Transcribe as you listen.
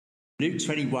Luke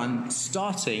 21,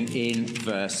 starting in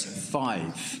verse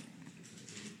 5.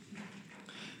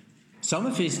 Some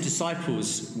of his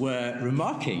disciples were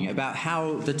remarking about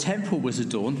how the temple was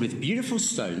adorned with beautiful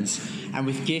stones and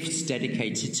with gifts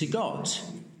dedicated to God.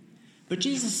 But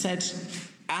Jesus said,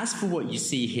 "As for what you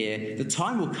see here, the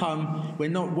time will come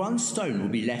when not one stone will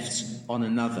be left on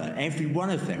another. Every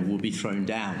one of them will be thrown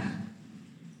down."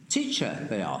 "Teacher,"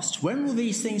 they asked, "when will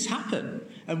these things happen?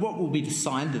 And what will be the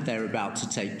sign that they're about to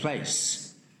take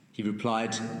place?" He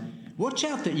replied, "Watch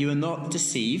out that you are not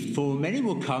deceived, for many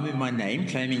will come in my name,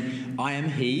 claiming, 'I am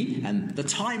he,' and 'the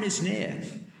time is near.'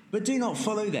 But do not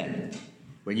follow them.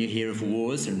 When you hear of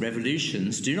wars and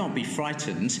revolutions, do not be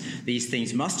frightened. These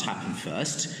things must happen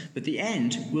first, but the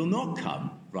end will not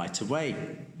come right away."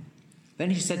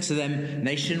 Then he said to them,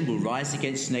 "Nation will rise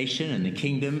against nation and the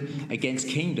kingdom against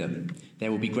kingdom.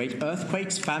 There will be great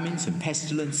earthquakes, famines, and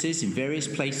pestilences in various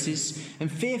places,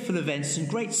 and fearful events and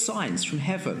great signs from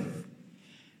heaven.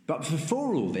 But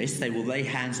before all this, they will lay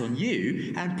hands on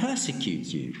you and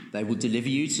persecute you. They will deliver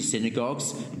you to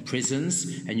synagogues and prisons,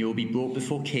 and you will be brought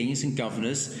before kings and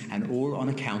governors, and all on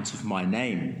account of my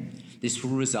name. This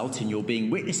will result in your being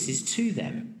witnesses to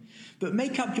them. But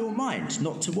make up your mind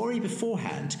not to worry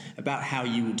beforehand about how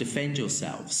you will defend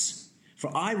yourselves. For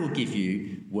I will give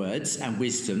you words and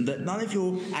wisdom that none of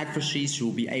your adversaries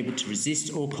will be able to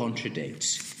resist or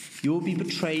contradict. You will be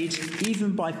betrayed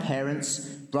even by parents,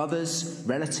 brothers,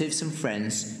 relatives, and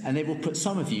friends, and they will put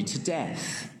some of you to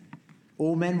death.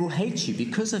 All men will hate you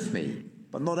because of me,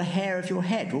 but not a hair of your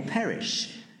head will perish.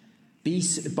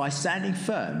 By standing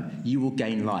firm, you will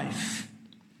gain life.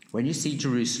 When you see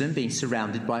Jerusalem being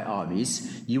surrounded by armies,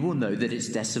 you will know that its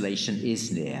desolation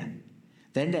is near.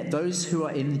 Then let those who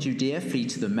are in Judea flee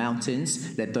to the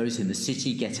mountains, let those in the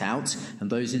city get out, and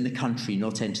those in the country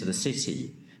not enter the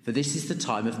city. For this is the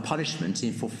time of punishment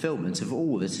in fulfillment of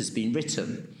all that has been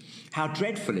written. How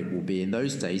dreadful it will be in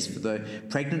those days for the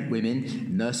pregnant women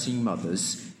and nursing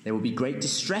mothers. There will be great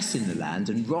distress in the land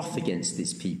and wrath against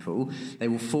this people. They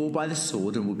will fall by the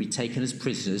sword and will be taken as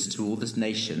prisoners to all the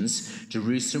nations.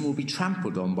 Jerusalem will be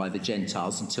trampled on by the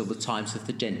Gentiles until the times of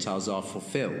the Gentiles are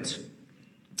fulfilled.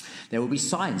 There will be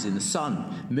signs in the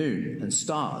sun, moon, and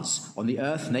stars. On the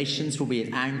earth, nations will be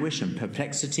in anguish and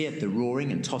perplexity at the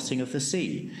roaring and tossing of the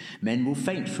sea. Men will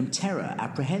faint from terror,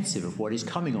 apprehensive of what is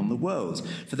coming on the world,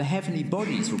 for the heavenly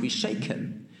bodies will be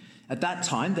shaken. At that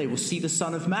time, they will see the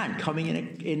Son of Man coming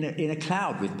in a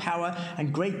cloud with power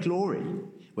and great glory.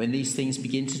 When these things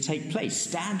begin to take place,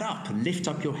 stand up and lift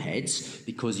up your heads,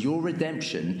 because your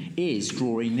redemption is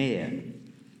drawing near."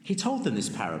 He told them this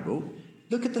parable.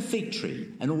 "Look at the fig tree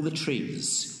and all the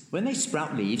trees. When they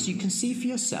sprout leaves, you can see for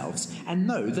yourselves and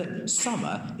know that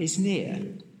summer is near.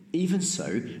 Even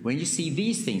so, when you see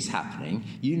these things happening,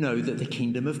 you know that the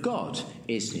kingdom of God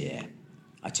is near.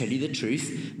 I tell you the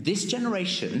truth, this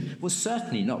generation will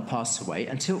certainly not pass away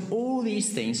until all these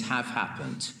things have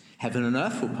happened. Heaven and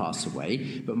earth will pass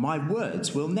away, but my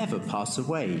words will never pass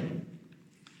away.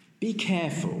 Be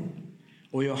careful,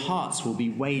 or your hearts will be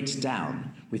weighed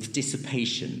down with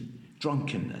dissipation,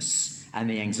 drunkenness, and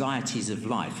the anxieties of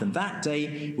life, and that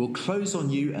day will close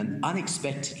on you and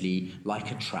unexpectedly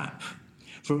like a trap.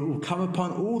 For it will come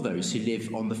upon all those who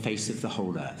live on the face of the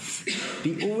whole earth.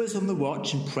 Be always on the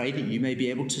watch and pray that you may be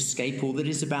able to escape all that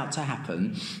is about to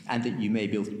happen, and that you may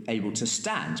be able to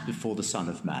stand before the Son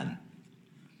of Man."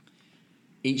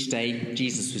 Each day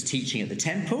Jesus was teaching at the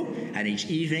temple, and each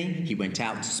evening he went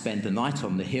out to spend the night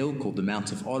on the hill called the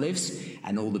Mount of Olives,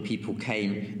 and all the people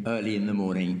came early in the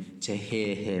morning to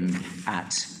hear him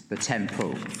at the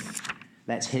temple.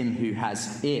 Let him who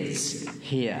has ears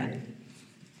hear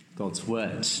God's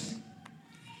word.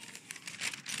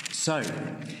 So,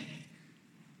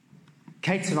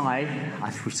 Kate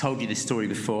and we've told you this story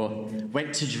before,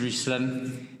 went to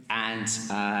Jerusalem, and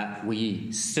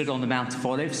we stood on the Mount of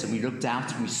Olives and we looked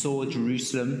out and we saw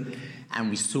Jerusalem, and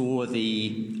we saw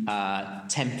the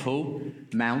Temple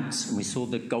Mount, and we saw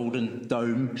the golden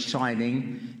dome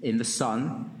shining in the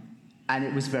sun, and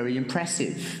it was very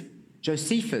impressive.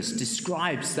 Josephus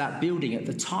describes that building at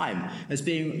the time as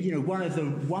being, one of the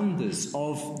wonders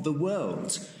of the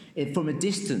world. From a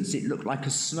distance, it looked like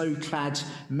a snow-clad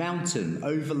mountain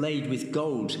overlaid with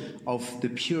gold of the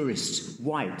purest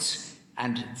white.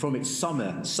 And from its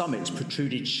summit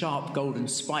protruded sharp golden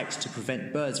spikes to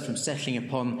prevent birds from settling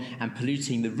upon and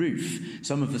polluting the roof.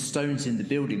 Some of the stones in the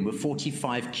building were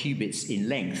 45 cubits in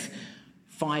length,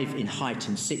 5 in height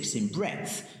and 6 in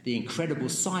breadth. The incredible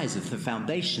size of the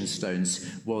foundation stones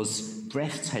was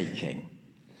breathtaking.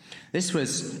 This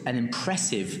was an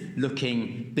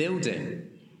impressive-looking building.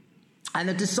 And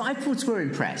the disciples were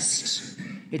impressed.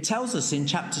 It tells us in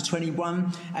chapter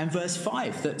 21 and verse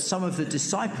 5 that some of the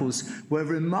disciples were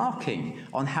remarking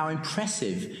on how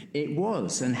impressive it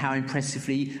was and how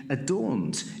impressively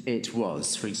adorned it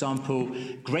was. For example,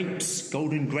 grapes,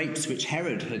 golden grapes, which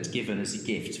Herod had given as a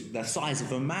gift, the size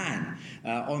of a man,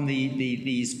 on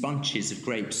these bunches of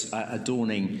grapes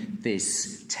adorning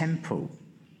this temple.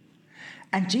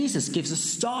 And Jesus gives a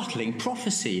startling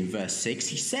prophecy in verse 6.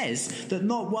 He says that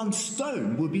not one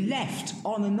stone will be left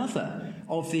on another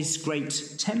of this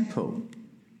great temple.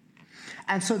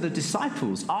 And so the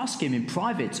disciples ask him in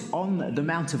private on the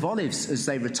Mount of Olives as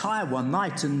they retire one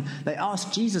night, and they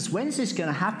ask Jesus, when's this going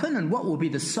to happen and what will be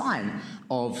the sign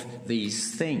of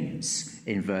these things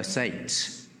in verse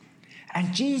 8?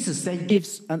 And Jesus then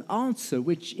gives an answer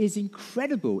which is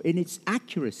incredible in its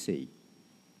accuracy.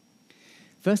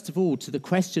 First of all, to the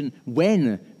question,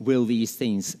 when will these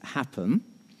things happen?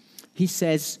 He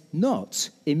says, not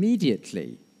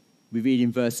immediately. We read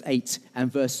in verse 8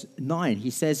 and verse 9,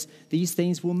 he says, these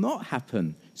things will not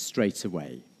happen straight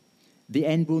away. The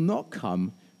end will not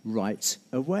come right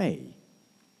away.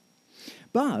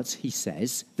 But, he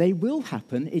says, they will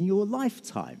happen in your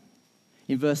lifetime.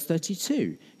 In verse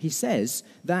 32, he says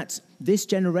that this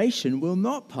generation will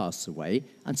not pass away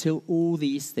until all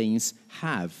these things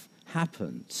have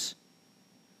happened.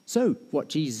 So what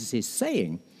Jesus is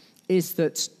saying is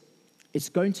that it's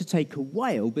going to take a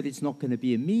while, but it's not going to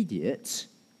be immediate.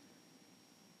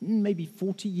 Maybe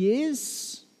 40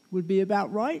 years would be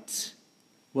about right.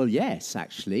 Well, yes,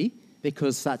 actually,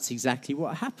 because that's exactly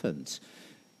what happened.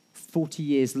 40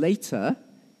 years later,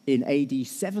 in AD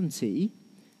 70,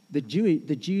 the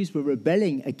Jews were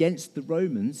rebelling against the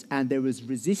Romans, and there was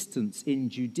resistance in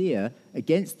Judea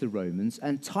against the Romans,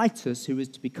 and Titus, who was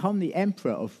to become the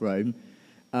emperor of Rome,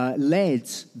 led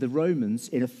the Romans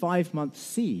in a 5-month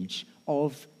siege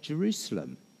of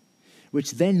Jerusalem,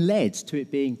 which then led to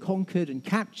it being conquered and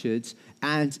captured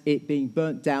and it being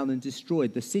burnt down and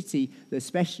destroyed. The city,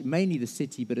 mainly the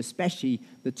city, but especially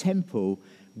the temple,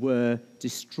 were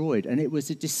destroyed. And it was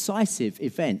a decisive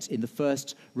event in the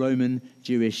First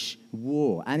Roman-Jewish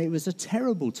War. And it was a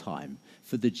terrible time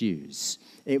for the Jews.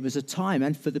 It was a time,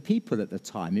 and for the people at the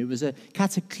time, it was a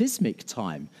cataclysmic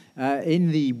time.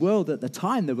 In the world at the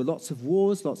time, there were lots of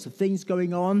wars, lots of things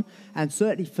going on, and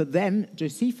certainly for them,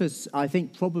 Josephus, I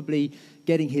think, probably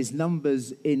getting his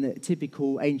numbers in a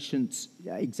typical ancient,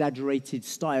 exaggerated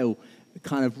style,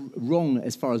 kind of wrong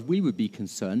as far as we would be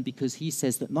concerned, because he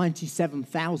says that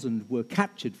 97,000 were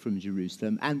captured from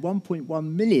Jerusalem and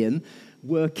 1.1 million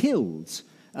were killed.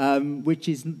 Which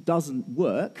doesn't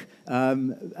work,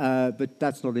 but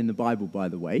that's not in the Bible, by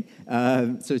the way,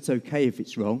 so it's okay if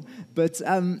it's wrong. But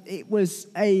it was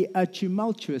a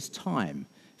tumultuous time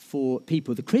for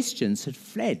people. The Christians had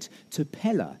fled to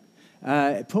Pella,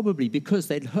 probably because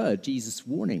they'd heard Jesus'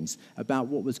 warnings about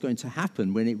what was going to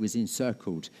happen when it was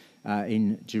encircled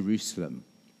in Jerusalem.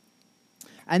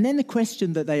 And then the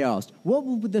question that they asked, what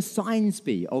will the signs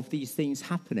be of these things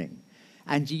happening?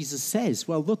 And Jesus says,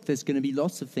 well, look, there's going to be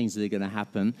lots of things that are going to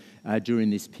happen during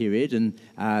this period. And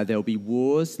there'll be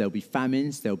wars, there'll be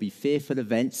famines, there'll be fearful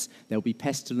events, there'll be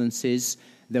pestilences,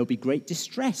 there'll be great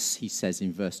distress, he says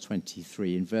in verse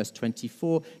 23. In verse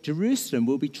 24, Jerusalem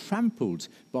will be trampled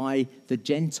by the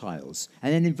Gentiles.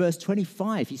 And then in verse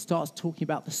 25, he starts talking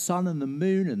about the sun and the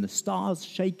moon and the stars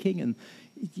shaking. And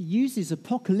he uses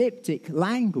apocalyptic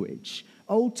language,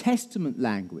 Old Testament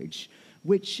language,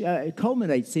 which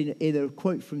culminates in a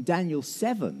quote from Daniel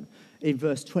 7. In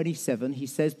verse 27, he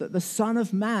says that the Son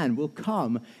of Man will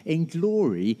come in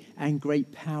glory and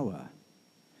great power.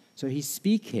 So he's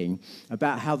speaking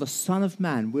about how the Son of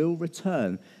Man will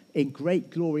return in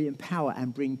great glory and power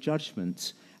and bring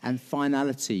judgment and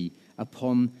finality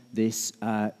upon this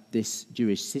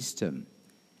Jewish system.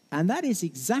 And that is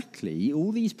exactly,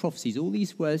 all these prophecies, all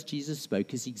these words Jesus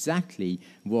spoke is exactly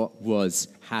what was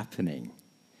happening.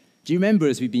 Do you remember,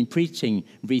 as we've been preaching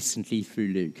recently through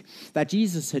Luke, that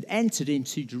Jesus had entered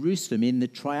into Jerusalem in the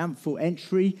triumphal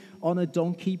entry on a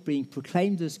donkey, being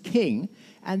proclaimed as king,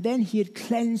 and then he had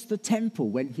cleansed the temple.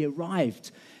 When he arrived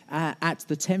at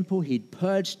the temple, he'd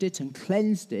purged it and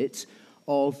cleansed it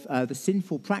of the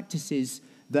sinful practices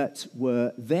that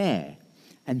were there.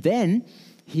 And then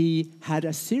he had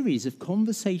a series of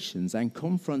conversations and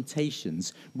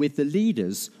confrontations with the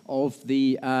leaders of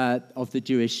the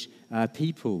Jewish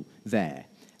people there.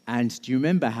 And do you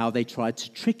remember how they tried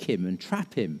to trick him and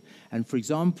trap him? And, for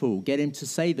example, get him to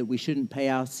say that we shouldn't pay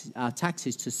our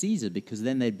taxes to Caesar because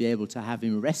then they'd be able to have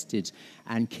him arrested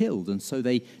and killed. And so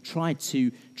they tried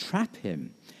to trap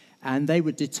him. and they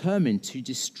were determined to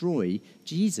destroy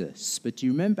Jesus. But do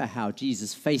you remember how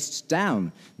Jesus faced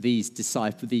down these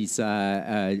Jewish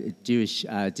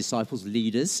disciples,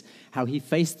 leaders, how he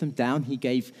faced them down? He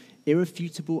gave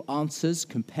irrefutable answers,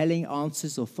 compelling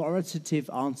answers, authoritative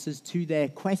answers to their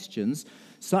questions,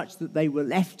 such that they were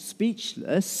left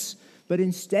speechless. But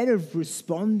instead of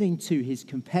responding to his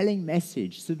compelling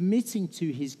message, submitting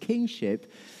to his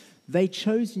kingship, they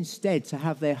chose instead to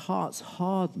have their hearts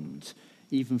hardened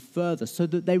even further, so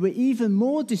that they were even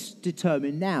more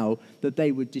determined now that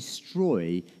they would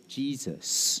destroy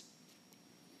Jesus.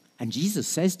 And Jesus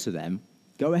says to them,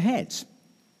 "Go ahead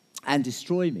and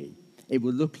destroy me. It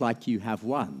will look like you have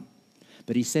won."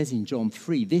 But he says in John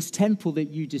 3, "This temple that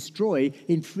you destroy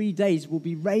in 3 days will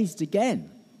be raised again."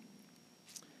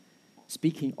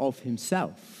 Speaking of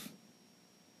himself.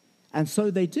 And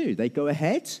so they do. They go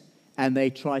ahead and they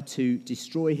try to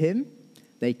destroy him.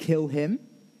 They kill him.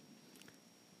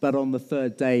 But on the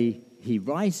third day, he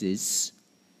rises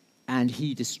and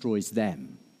he destroys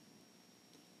them.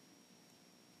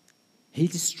 He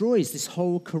destroys this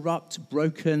whole corrupt,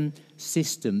 broken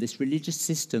system, this religious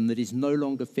system that is no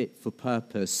longer fit for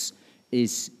purpose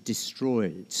is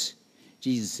destroyed.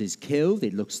 Jesus is killed.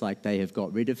 It looks like they have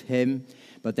got rid of him.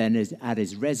 But then at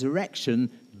his resurrection,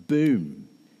 boom,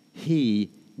 he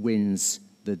wins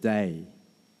the day.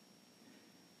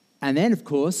 And then, of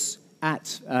course,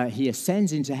 he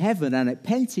ascends into heaven, and at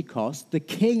Pentecost, the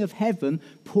King of heaven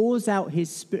pours out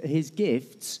his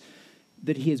gifts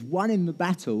that he has won in the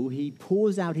battle. He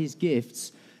pours out his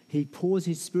gifts, he pours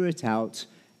his Spirit out,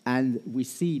 and we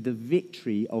see the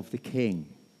victory of the King.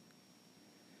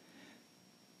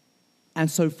 And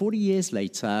so 40 years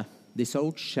later, this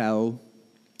old shell,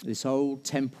 this old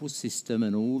temple system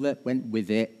and all that went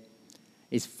with it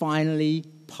is finally,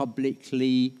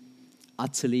 publicly,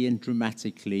 utterly and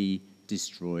dramatically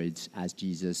destroyed, as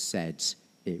Jesus said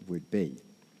it would be.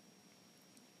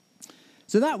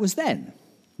 So that was then,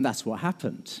 and that's what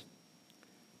happened.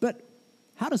 But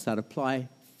how does that apply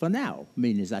for now? I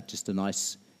mean, is that just a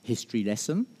nice history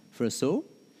lesson for us all?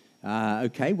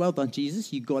 Okay, well done,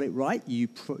 Jesus. You got it right.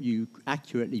 You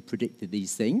accurately predicted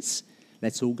these things.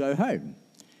 Let's all go home.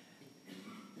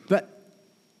 But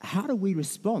how do we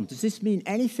respond? Does this mean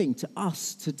anything to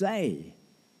us today?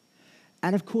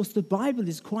 And of course, the Bible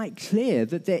is quite clear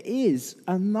that there is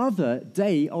another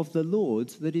day of the Lord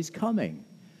that is coming.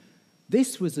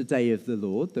 This was a day of the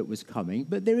Lord that was coming,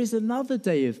 but there is another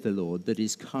day of the Lord that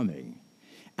is coming.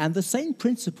 And the same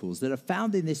principles that are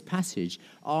found in this passage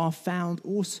are found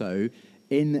also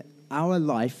in our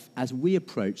life as we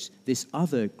approach this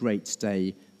other great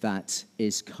day that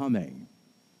is coming.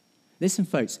 Listen,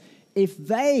 folks, if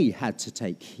they had to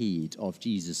take heed of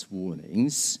Jesus'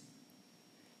 warnings,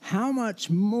 how much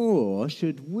more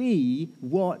should we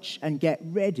watch and get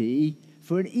ready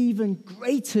for an even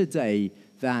greater day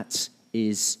that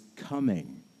is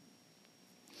coming?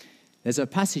 There's a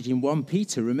passage in 1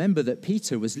 Peter. Remember that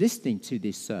Peter was listening to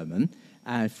this sermon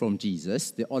from Jesus,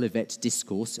 the Olivet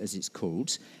Discourse, as it's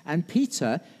called. And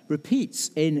Peter repeats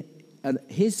in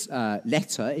his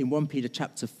letter in 1 Peter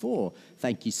chapter 4,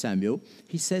 thank you, Samuel,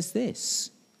 he says this: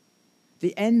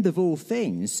 "The end of all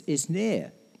things is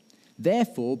near.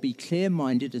 Therefore, be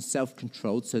clear-minded and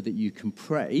self-controlled so that you can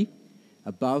pray.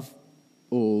 Above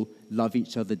all, love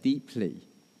each other deeply."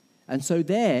 And so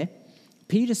there,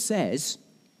 Peter says,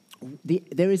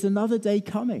 there is another day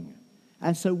coming.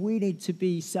 And so we need to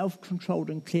be self-controlled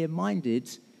and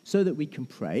clear-minded so that we can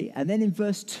pray. And then in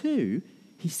verse 2,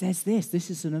 he says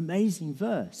this is an amazing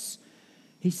verse.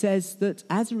 He says that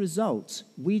as a result,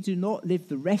 we do not live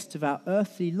the rest of our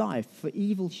earthly life for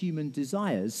evil human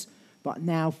desires, but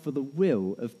now for the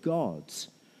will of God.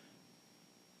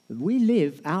 We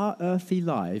live our earthly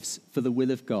lives for the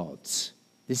will of God.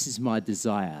 This is my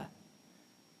desire,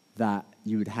 that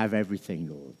you would have everything,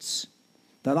 Lord.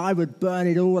 That I would burn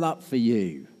it all up for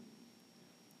you.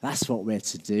 That's what we're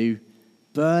to do.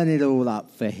 Burn it all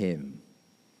up for him.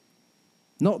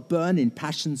 Not burn in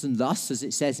passions and lusts, as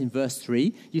it says in verse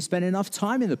 3. You spent enough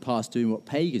time in the past doing what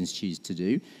pagans choose to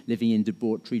do, living in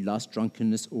debauchery, lust,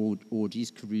 drunkenness, orgies,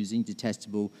 carousing,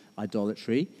 detestable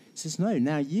idolatry. It says, no,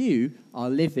 now you are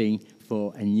living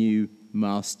for a new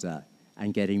master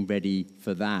and getting ready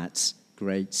for that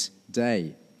great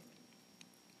day.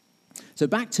 So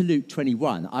back to Luke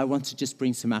 21, I want to just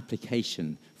bring some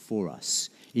application for us.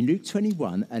 In Luke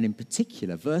 21, and in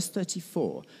particular, verse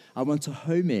 34, I want to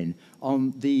home in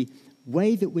on the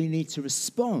way that we need to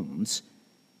respond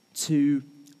to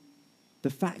the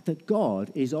fact that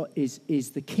God is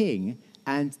the King,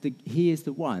 and he is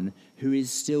the one who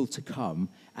is still to come,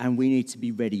 and we need to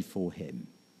be ready for him.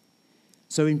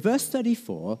 So in verse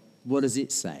 34, what does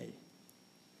it say?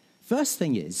 First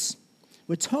thing is,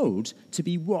 we're told to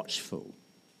be watchful.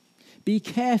 Be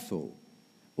careful,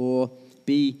 or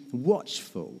be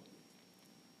watchful,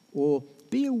 or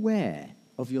be aware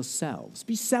of yourselves.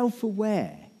 Be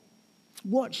self-aware.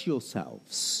 Watch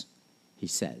yourselves, he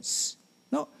says.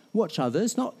 Not watch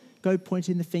others, not go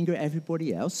pointing the finger at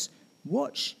everybody else.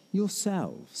 Watch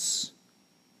yourselves.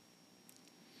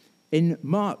 In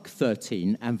Mark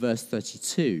 13 and verse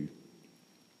 32,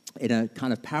 in a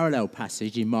kind of parallel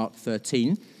passage in Mark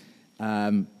 13,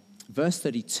 verse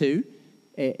 32,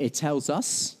 it tells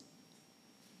us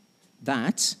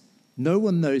that no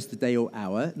one knows the day or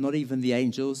hour, not even the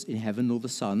angels in heaven nor the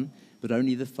Son, but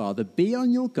only the Father. Be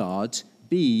on your guard,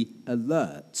 be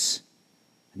alert.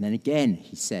 And then again,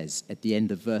 he says at the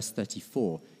end of verse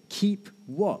 34, keep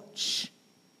watch.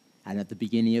 And at the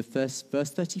beginning of verse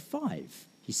 35,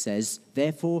 he says,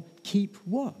 therefore, keep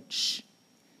watch.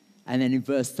 And then in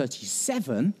verse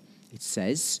 37, it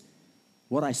says,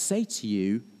 what I say to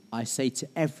you, I say to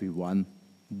everyone,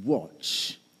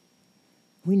 watch.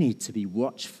 We need to be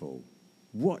watchful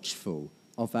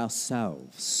of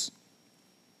ourselves.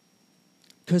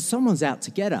 Because someone's out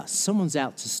to get us, someone's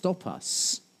out to stop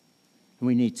us. And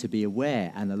we need to be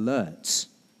aware and alert.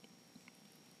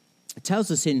 It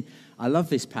tells us I love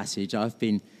this passage.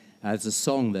 There's a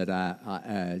song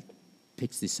that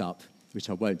picks this up, which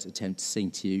I won't attempt to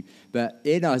sing to you. But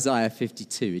in Isaiah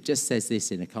 52, it just says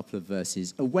this in a couple of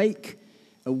verses. Awake,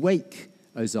 awake,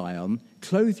 O Zion,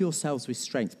 clothe yourselves with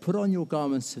strength. Put on your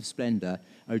garments of splendor,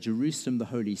 O Jerusalem, the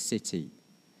holy city.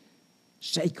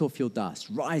 Shake off your dust,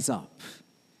 rise up,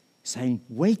 saying,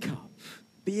 wake up,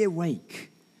 be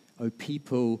awake, O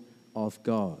people of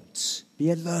God.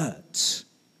 Be alert.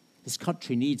 This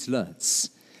country needs alerts,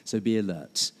 so be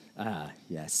alert.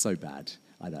 Yes, so bad,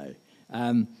 I know.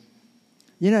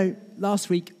 Last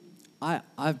week,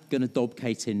 I'm going to dob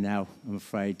Kate in now, I'm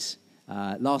afraid.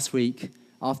 Last week,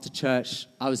 after church,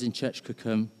 I was in Church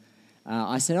Cookham.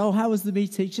 I said, how was the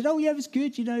meeting? She said, yeah, it was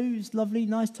good, it was lovely,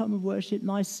 nice time of worship,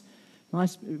 nice,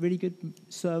 really good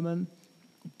sermon.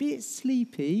 A bit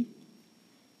sleepy.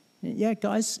 Yeah,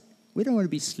 guys, we don't want to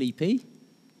be sleepy,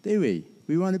 do we?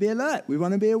 We want to be alert. We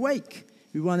want to be awake.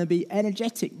 We want to be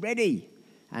energetic, ready.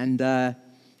 And I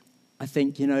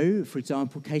think, for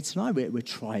example, Kate and I, we're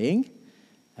trying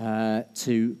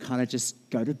to kind of just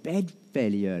go to bed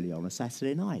fairly early on a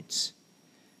Saturday night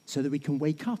so that we can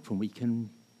wake up and we can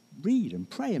read and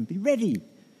pray and be ready.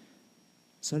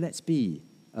 So let's be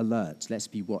alert. Let's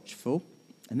be watchful.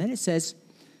 And then it says,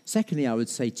 secondly, I would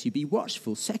say to you, be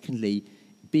watchful. Secondly,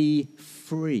 be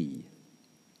free.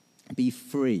 Be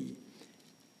free.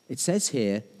 It says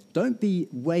here, don't be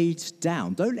weighed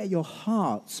down. Don't let your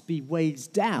hearts be weighed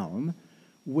down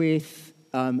with,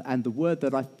 and the word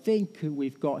that I think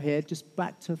we've got here, just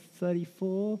back to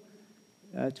 34,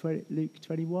 Luke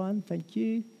 21, thank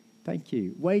you.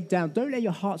 Weighed down. Don't let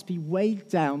your hearts be weighed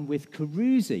down with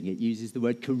carousing. It uses the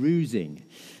word carousing.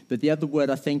 But the other word,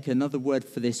 I think, another word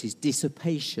for this is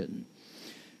dissipation.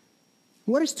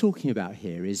 What it's talking about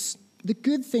here is the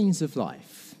good things of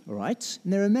life, all right?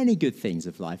 And there are many good things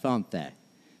of life, aren't there?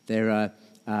 There are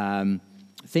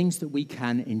things that we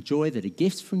can enjoy that are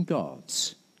gifts from God.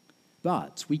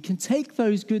 But we can take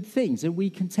those good things and we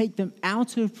can take them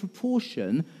out of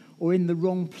proportion or in the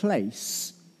wrong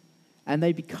place, and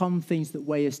they become things that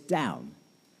weigh us down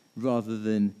rather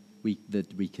than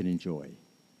that we can enjoy.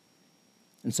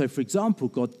 And so, for example,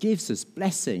 God gives us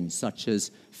blessings such as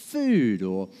food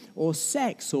or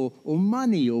sex or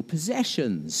money or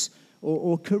possessions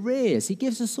or careers. He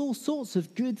gives us all sorts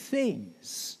of good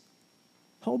things,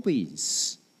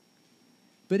 hobbies.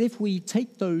 But if we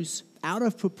take those out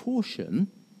of proportion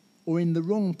or in the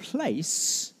wrong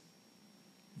place,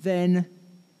 then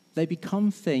they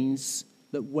become things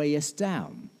that weigh us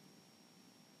down.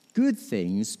 Good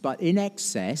things, but in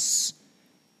excess,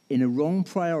 in a wrong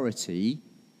priority,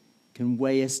 can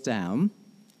weigh us down.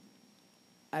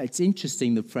 It's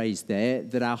interesting, the phrase there,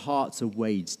 that our hearts are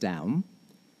weighed down.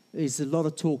 There's a lot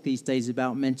of talk these days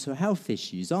about mental health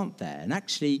issues, aren't there? And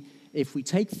actually, if we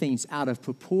take things out of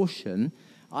proportion,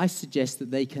 I suggest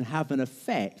that they can have an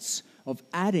effect of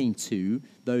adding to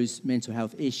those mental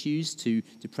health issues, to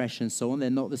depression and so on.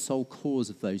 They're not the sole cause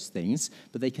of those things,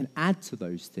 but they can add to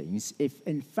those things if,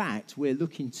 in fact, we're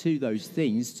looking to those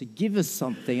things to give us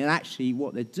something, and actually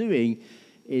what they're doing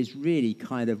is really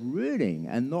kind of ruining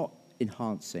and not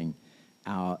enhancing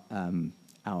our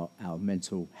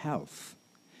mental health.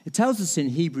 It tells us in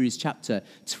Hebrews chapter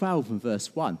 12 and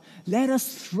verse 1, let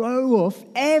us throw off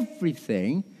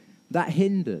everything that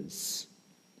hinders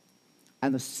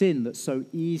and the sin that so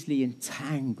easily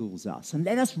entangles us, and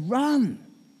let us run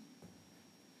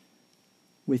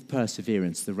with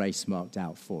perseverance the race marked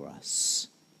out for us.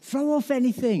 Throw off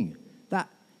anything that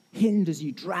hinders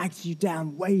you, drags you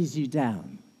down, weighs you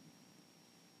down.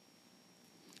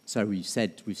 So we've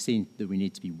seen that we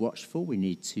need to be watchful, we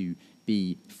need to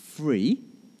be free.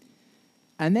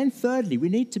 And then thirdly, we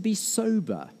need to be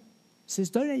sober. It says,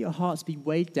 don't let your hearts be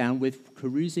weighed down with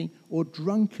carousing or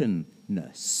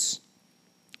drunkenness.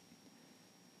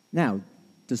 Now,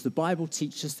 does the Bible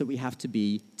teach us that we have to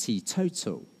be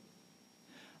teetotal?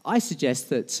 I suggest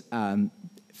that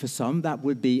for some that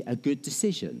would be a good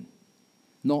decision,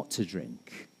 not to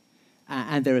drink.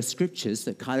 And there are scriptures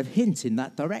that kind of hint in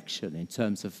that direction in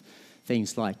terms of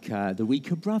things like the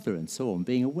weaker brother and so on,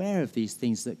 being aware of these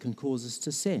things that can cause us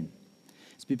to sin.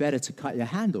 It's better to cut your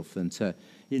hand off than to,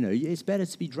 it's better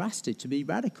to be drastic, to be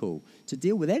radical, to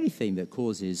deal with anything that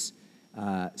causes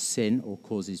sin or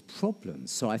causes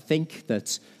problems. So I think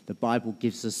that the Bible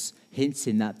gives us hints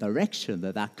in that direction,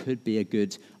 that could be a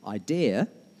good idea.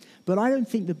 But I don't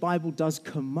think the Bible does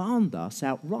command us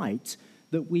outright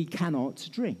that we cannot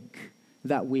drink,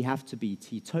 that we have to be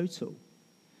teetotal.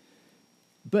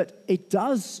 But it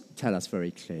does tell us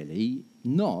very clearly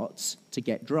not to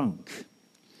get drunk.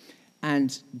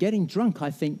 And getting drunk, I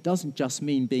think, doesn't just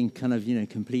mean being kind of,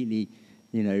 completely,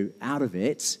 out of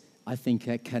it. I think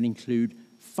it can include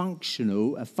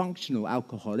a functional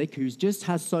alcoholic who just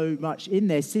has so much in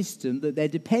their system that they're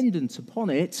dependent upon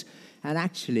it, and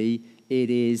actually it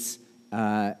is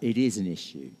an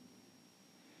issue.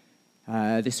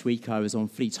 This week I was on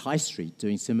Fleet High Street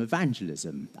doing some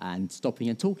evangelism and stopping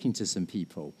and talking to some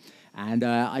people. And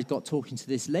I got talking to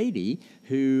this lady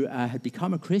who had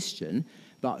become a Christian,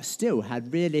 but still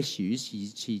had real issues.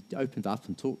 She opened up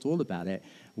and talked all about it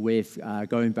with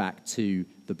going back to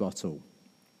the bottle,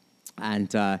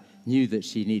 and knew that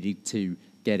she needed to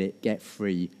get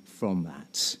free from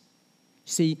that.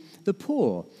 See, the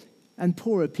poor and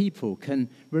poorer people can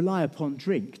rely upon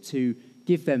drink to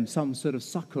give them some sort of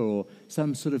succor or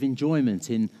some sort of enjoyment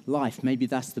in life. Maybe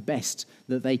that's the best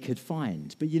that they could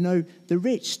find. But the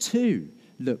rich too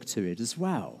look to it as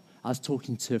well. I was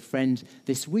talking to a friend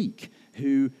this week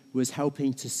who was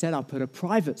helping to set up at a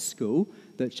private school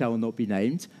that shall not be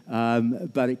named,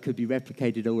 but it could be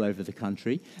replicated all over the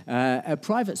country. A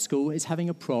private school is having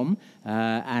a prom,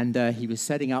 and he was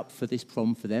setting up for this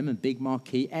prom for them, and big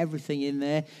marquee, everything in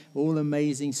there, all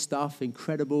amazing stuff,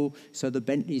 incredible, so the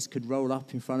Bentleys could roll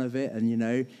up in front of it,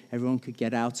 and, everyone could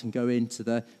get out and go into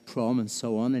the prom and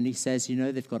so on. And he says,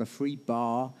 they've got a free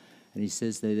bar, and he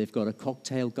says they've got a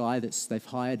cocktail guy they've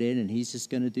hired in, and he's just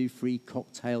going to do free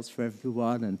cocktails for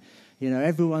everyone. And,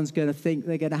 everyone's going to think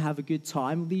they're going to have a good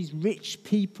time. These rich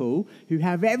people who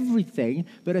have everything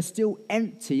but are still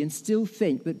empty and still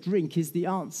think that drink is the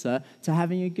answer to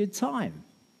having a good time.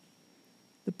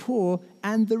 The poor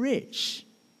and the rich.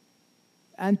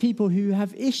 And people who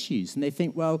have issues, and they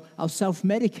think, well, I'll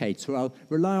self-medicate, or I'll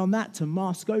rely on that to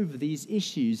mask over these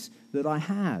issues that I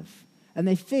have. And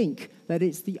they think that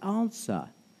it's the answer,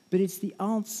 but it's the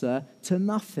answer to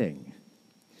nothing.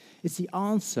 It's the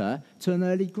answer to an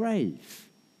early grave.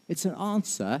 It's an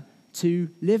answer to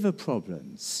liver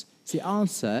problems. It's the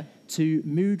answer to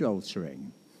mood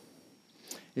altering.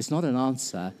 It's not an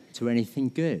answer to anything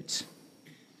good.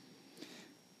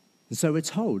 And so we're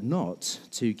told not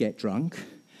to get drunk,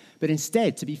 but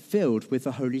instead to be filled with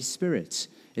the Holy Spirit.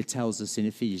 It tells us in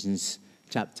Ephesians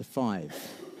chapter 5.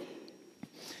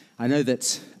 I know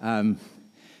that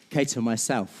Kate and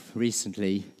myself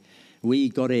recently, we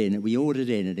ordered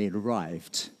in, and it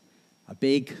arrived, a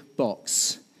big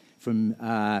box from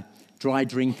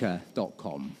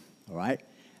drydrinker.com, all right?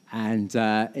 And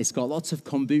it's got lots of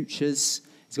kombuchas.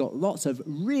 It's got lots of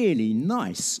really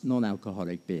nice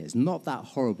non-alcoholic beers, not that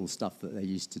horrible stuff that they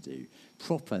used to do.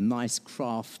 Proper, nice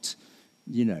craft,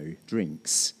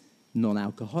 drinks,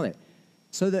 non-alcoholic.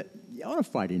 So that on a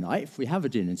Friday night, if we have a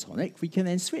gin and tonic, we can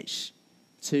then switch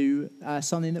to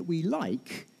something that we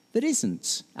like that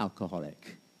isn't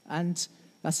alcoholic. And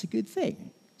that's a good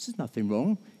thing. There's nothing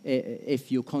wrong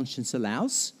if your conscience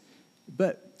allows,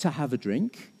 but to have a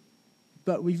drink.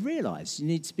 But we've realized you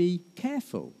need to be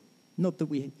careful. Not that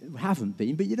we haven't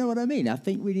been, but you know what I mean. I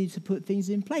think we need to put things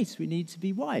in place. We need to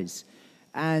be wise.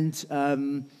 And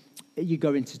you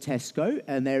go into Tesco,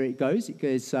 and there it goes. It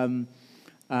goes...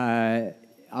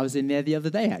 I was in there the other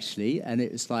day, actually, and it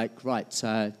was like, right,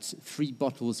 3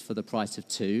 bottles for the price of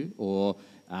 2, or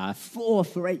 4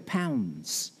 for £8.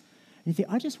 And you think,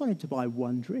 I just wanted to buy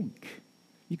one drink.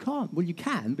 You can't. Well, you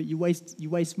can, but you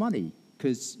waste money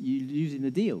because you're using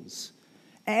the deals.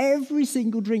 Every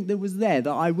single drink that was there that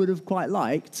I would have quite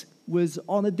liked was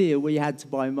on a deal where you had to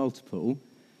buy multiple.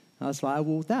 I was like, I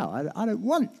walked out. I don't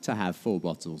want to have 4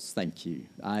 bottles, thank you.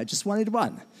 I just wanted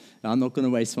one. I'm not going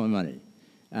to waste my money.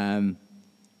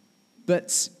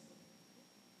 But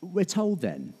we're told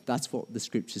then, that's what the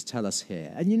scriptures tell us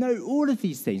here. And you know, all of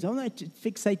these things, I'm not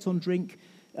fixate on drink.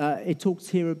 It talks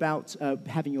here about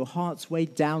having your hearts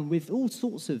weighed down with all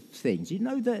sorts of things. You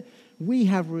know that we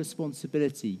have a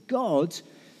responsibility. God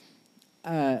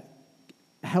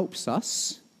helps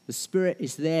us. The Spirit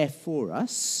is there for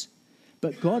us.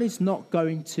 But God is not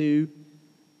going to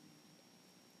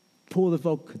pour the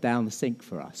vodka down the sink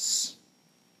for us.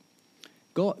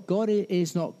 God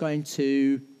is not going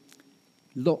to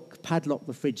padlock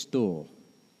the fridge door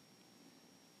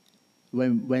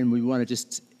when we want to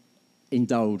just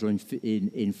indulge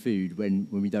in food when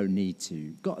we don't need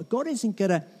to. God isn't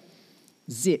going to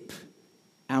zip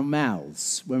our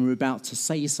mouths when we're about to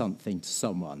say something to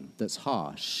someone that's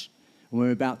harsh, when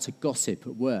we're about to gossip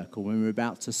at work, or when we're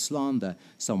about to slander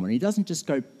someone. He doesn't just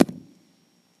go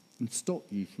and stop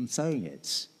you from saying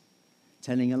it,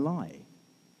 telling a lie.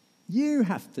 You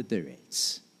have to do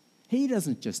it. He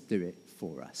doesn't just do it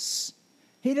for us.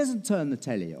 He doesn't turn the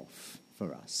telly off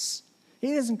for us.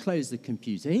 He doesn't close the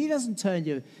computer. He doesn't turn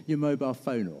your mobile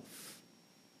phone off.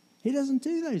 He doesn't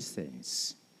do those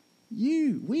things.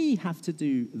 We have to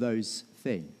do those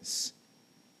things.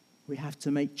 We have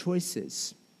to make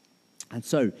choices. And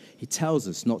so he tells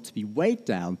us not to be weighed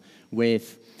down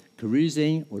with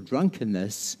carousing or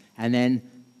drunkenness, and then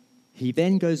he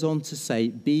then goes on to say,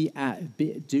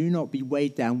 do not be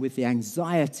weighed down with the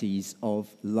anxieties of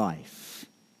life.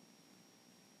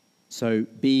 So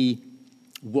be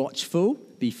watchful,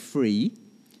 be free,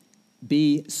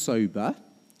 be sober,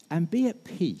 and be at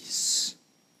peace.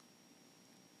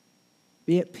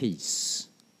 Be at peace.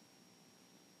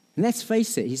 And let's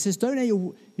face it, he says, don't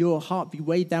let your heart be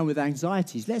weighed down with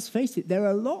anxieties. Let's face it, there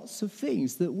are lots of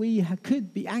things that we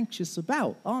could be anxious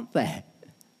about, aren't there?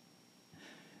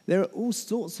 There are all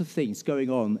sorts of things going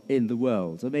on in the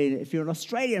world. I mean, if you're an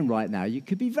Australian right now, you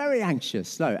could be very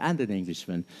anxious. No, and an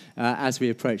Englishman, as we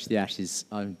approach the Ashes.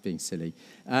 I'm being silly.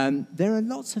 There are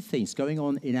lots of things going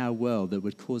on in our world that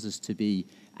would cause us to be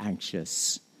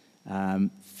anxious,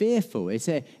 fearful. It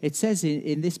says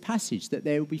in this passage that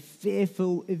there will be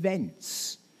fearful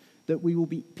events, that we will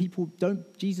be,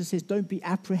 Jesus says, don't be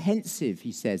apprehensive,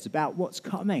 he says, about what's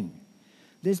coming.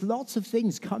 There's lots of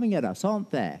things coming at us,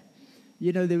 aren't there?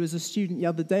 You know, there was a student the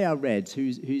other day I read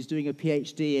who's doing a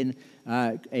PhD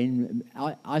in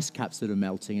ice caps that are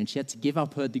melting, and she had to give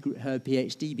up her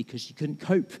PhD because she couldn't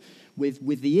cope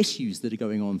with the issues that are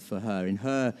going on for her in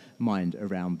her mind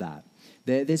around that.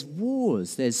 There's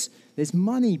wars, there's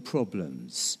money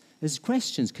problems, there's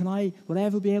questions. Will I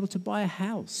ever be able to buy a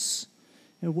house?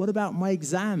 You know, what about my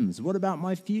exams? What about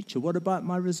my future? What about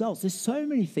my results? There's so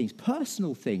many things,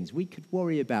 personal things we could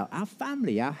worry about, our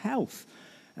family, our health,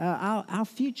 our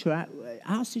future,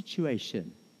 our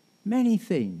situation. Many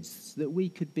things that we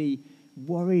could be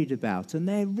worried about. And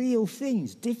they're real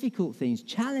things, difficult things,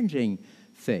 challenging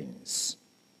things.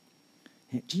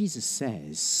 Yet Jesus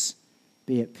says,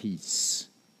 be at peace.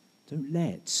 Don't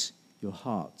let your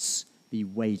hearts be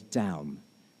weighed down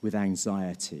with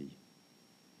anxiety.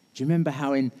 Do you remember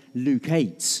how in Luke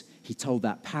 8 he told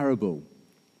that parable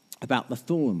about the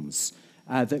thorns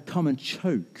that come and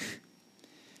choke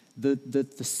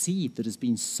the seed that has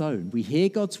been sown? We hear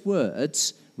God's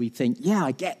words, we think, yeah,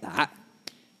 I get that.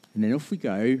 And then off we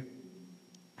go,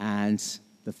 and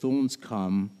the thorns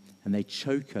come and they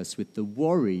choke us with the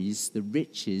worries, the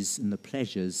riches, and the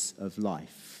pleasures of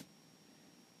life.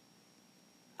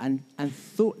 And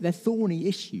there are thorny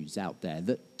issues out there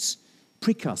that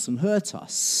prick us and hurt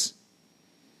us,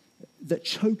 that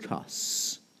choke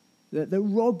us, that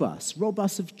rob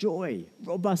us of joy,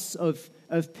 rob us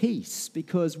of peace,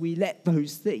 because we let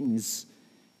those things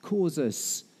cause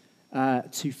us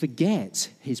to forget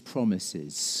his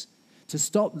promises, to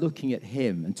stop looking at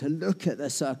him and to look at the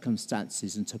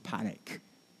circumstances and to panic.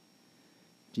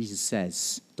 Jesus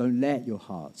says, don't let your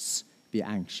hearts be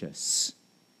anxious.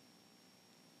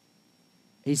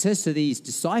 He says to these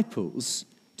disciples,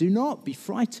 do not be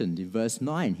frightened. In verse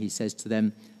 9, he says to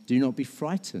them, do not be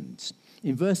frightened.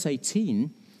 In verse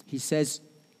 18, he says,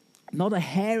 not a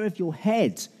hair of your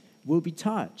head will be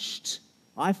touched.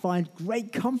 I find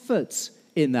great comfort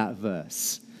in that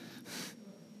verse.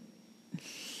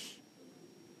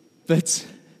 But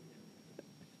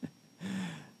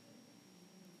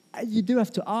you do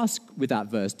have to ask with that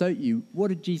verse, don't you? What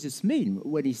did Jesus mean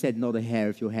when he said not a hair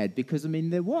of your head? Because,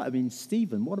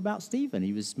 Stephen, what about Stephen?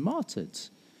 He was martyred.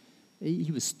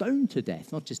 He was stoned to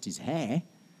death, not just his hair.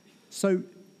 So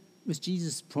Was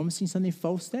Jesus promising something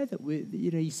false there? That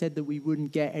he said that we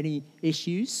wouldn't get any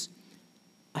issues?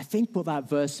 I think what that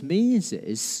verse means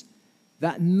is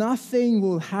that nothing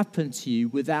will happen to you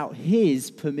without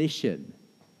his permission.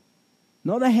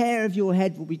 Not a hair of your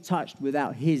head will be touched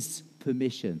without his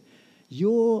permission.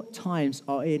 Your times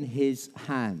are in his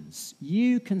hands.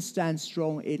 You can stand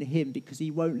strong in him because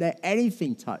he won't let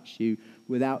anything touch you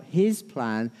without his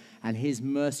plan and his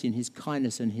mercy and his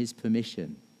kindness and his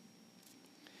permission.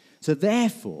 So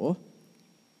therefore,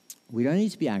 we don't need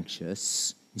to be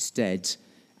anxious. Instead,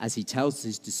 as he tells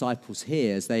his disciples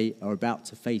here, as they are about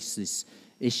to face this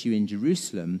issue in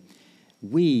Jerusalem,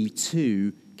 we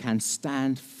too can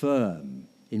stand firm.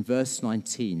 In verse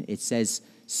 19, it says,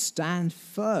 stand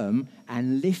firm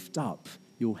and lift up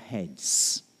your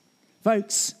heads.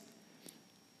 Folks,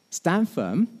 stand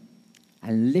firm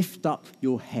and lift up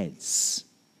your heads.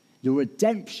 Your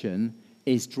redemption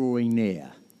is drawing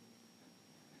near.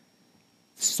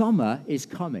 Summer is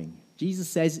coming. Jesus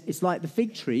says it's like the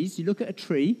fig trees. You look at a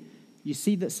tree, you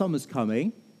see that summer's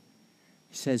coming.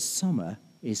 He says summer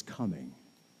is coming.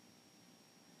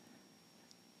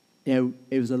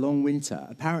 It was a long winter.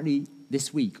 Apparently,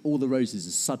 this week, all the roses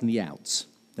are suddenly out.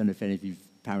 Don't know if any of you've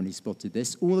apparently spotted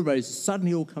this. All the roses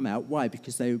suddenly all come out. Why?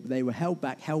 Because they were held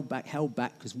back,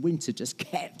 because winter just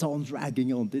kept on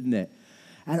dragging on, didn't it?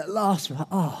 And at last, we're like,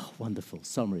 oh, wonderful,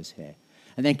 summer is here.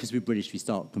 And then, because we're British, we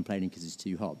start complaining because it's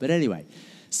too hot. But anyway,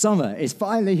 summer is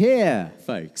finally here,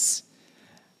 folks.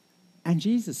 And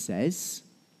Jesus says,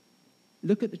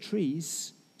 look at the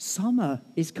trees. Summer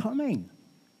is coming.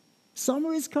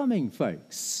 Summer is coming,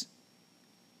 folks.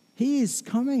 He is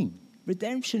coming.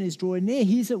 Redemption is drawing near.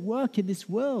 He's at work in this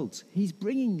world. He's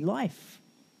bringing life.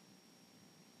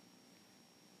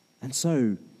 And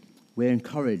so we're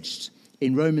encouraged.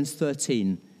 In Romans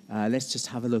 13, let's just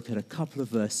have a look at a couple of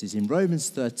verses. In Romans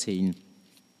 13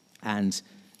 and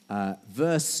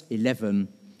verse 11,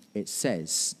 it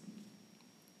says,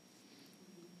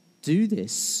 do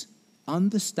this,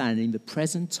 understanding the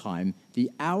present time,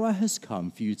 the hour has come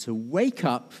for you to wake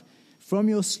up from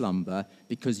your slumber,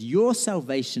 because your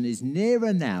salvation is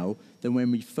nearer now than when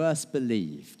we first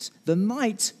believed. The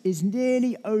night is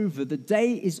nearly over. The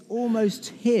day is almost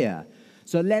here.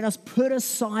 So let us put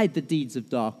aside the deeds of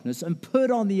darkness and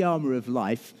put on the armor of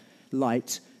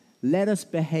light. Let us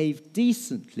behave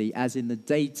decently as in the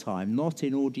daytime, not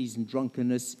in orgies and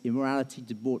drunkenness, immorality,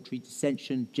 debauchery,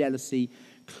 dissension, jealousy.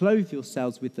 Clothe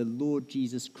yourselves with the Lord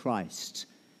Jesus Christ,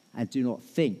 and do not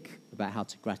think about how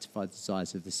to gratify the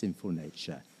desires of the sinful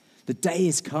nature. The day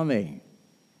is coming.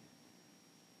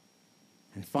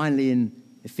 And finally, in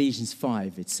Ephesians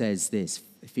 5, it says this,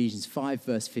 Ephesians 5,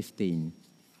 verse 15.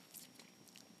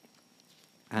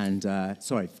 And,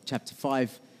 chapter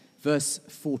 5, verse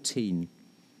 14.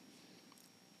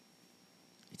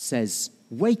 It says,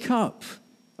 wake up,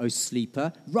 O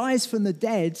sleeper, rise from the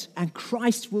dead, and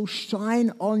Christ will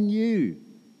shine on you.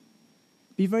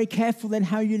 Be very careful then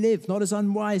how you live, not as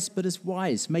unwise, but as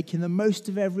wise, making the most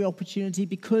of every opportunity,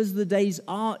 because the days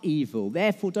are evil.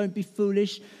 Therefore, don't be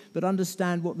foolish, but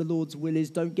understand what the Lord's will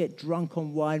is. Don't get drunk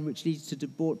on wine, which leads to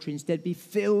debauchery. Instead, be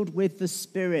filled with the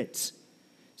Spirit.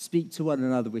 Speak to one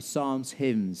another with psalms,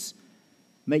 hymns.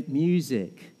 Make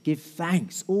music. Give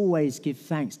thanks. Always give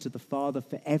thanks to the Father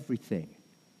for everything.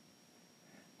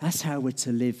 That's how we're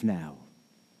to live now.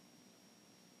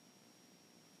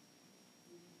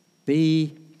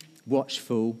 Be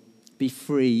watchful, be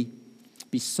free,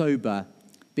 be sober,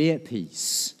 be at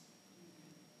peace,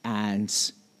 and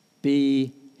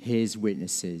be his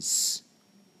witnesses.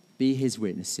 Be his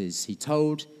witnesses. He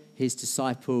told his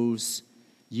disciples,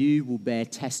 you will bear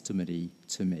testimony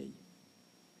to me.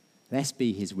 Let's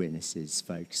be his witnesses,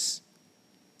 folks.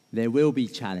 There will be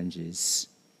challenges,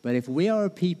 but if we are a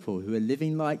people who are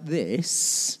living like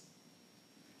this,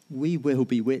 we will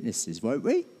be witnesses, won't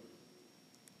we?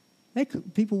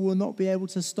 People will not be able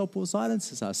to stop or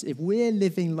silence us. If we're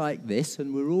living like this,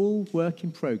 and we're all work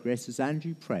in progress, as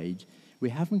Andrew prayed, we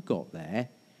haven't got there,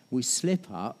 we slip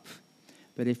up.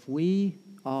 But if we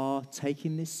are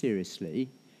taking this seriously,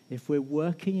 if we're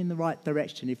working in the right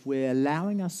direction, if we're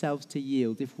allowing ourselves to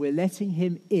yield, if we're letting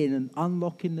him in and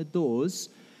unlocking the doors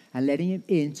and letting him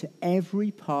into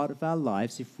every part of our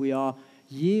lives, if we are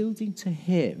yielding to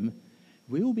him,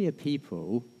 we will be a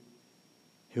people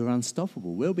who are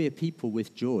unstoppable. We'll be a people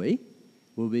with joy.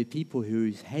 We'll be a people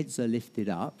whose heads are lifted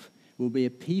up. We'll be a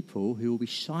people who will be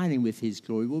shining with his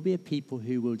glory. We'll be a people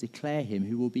who will declare him,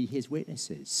 who will be his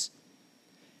witnesses.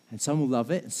 And some will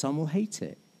love it and some will hate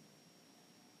it.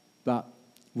 But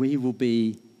we will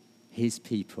be his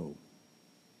people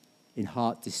in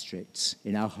Heart District,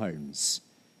 in our homes,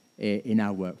 in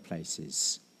our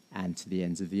workplaces. and to the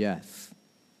ends of the earth.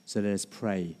 So let us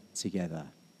pray together.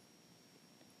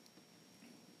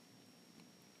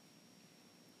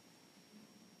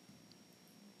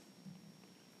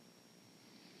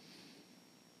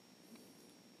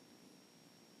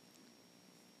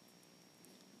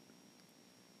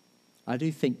 I do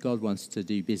think God wants to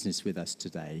do business with us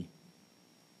today.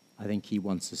 I think he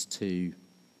wants us to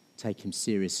take him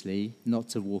seriously, not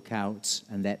to walk out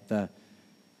and let the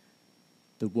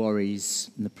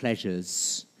worries and the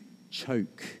pleasures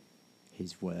choke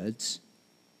his words.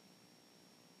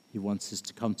 He wants us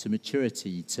to come to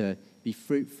maturity, to be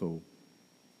fruitful,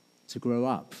 to grow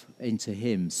up into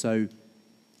him. So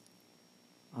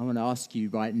I want to ask you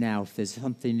right now, if there's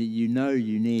something that you know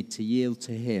you need to yield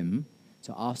to him,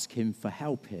 to ask him for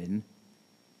help in,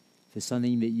 if there's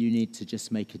something that you need to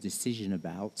just make a decision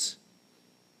about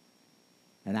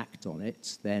and act on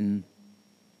it, then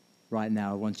right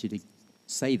now I want you to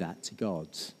say that to God.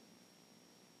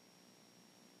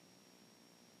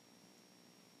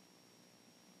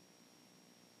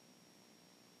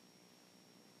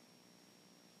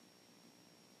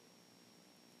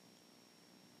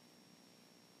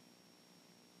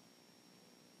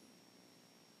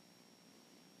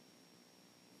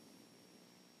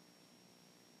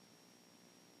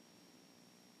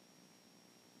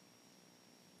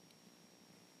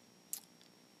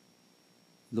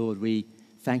 Lord, we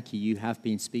thank you. You have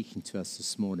been speaking to us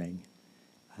this morning.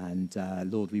 And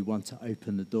Lord, we want to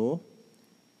open the door.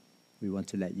 We want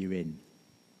to let you in.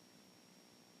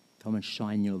 Come and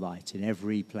shine your light in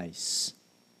every place,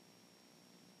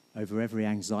 over every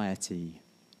anxiety,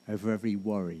 over every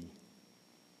worry.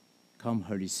 Come,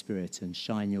 Holy Spirit, and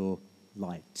shine your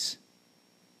light.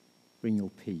 Bring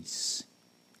your peace.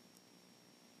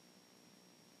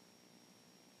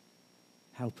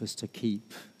 Help us to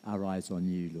keep our eyes on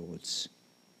you, Lord.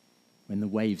 When the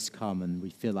waves come and we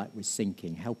feel like we're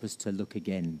sinking, help us to look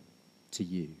again to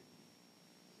you.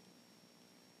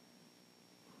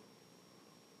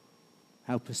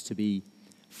 Help us to be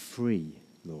free,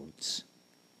 Lord.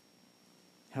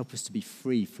 Help us to be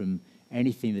free from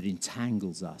anything that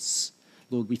entangles us.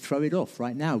 Lord, we throw it off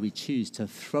right now. We choose to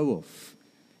throw off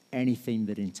anything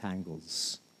that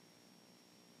entangles.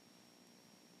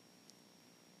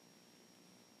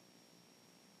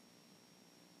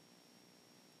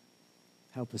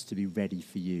 Help us to be ready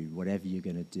for you, whatever you're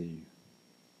going to do.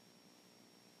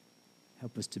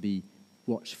 Help us to be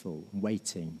watchful,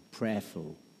 waiting,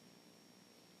 prayerful,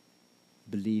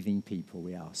 believing people,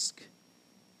 we ask.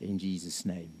 In Jesus'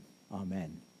 name,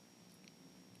 amen.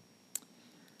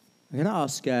 I'm going to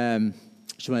ask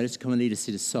Shimona to come and lead us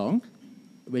in a song,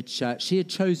 which she had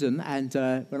chosen, and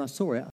when I saw it,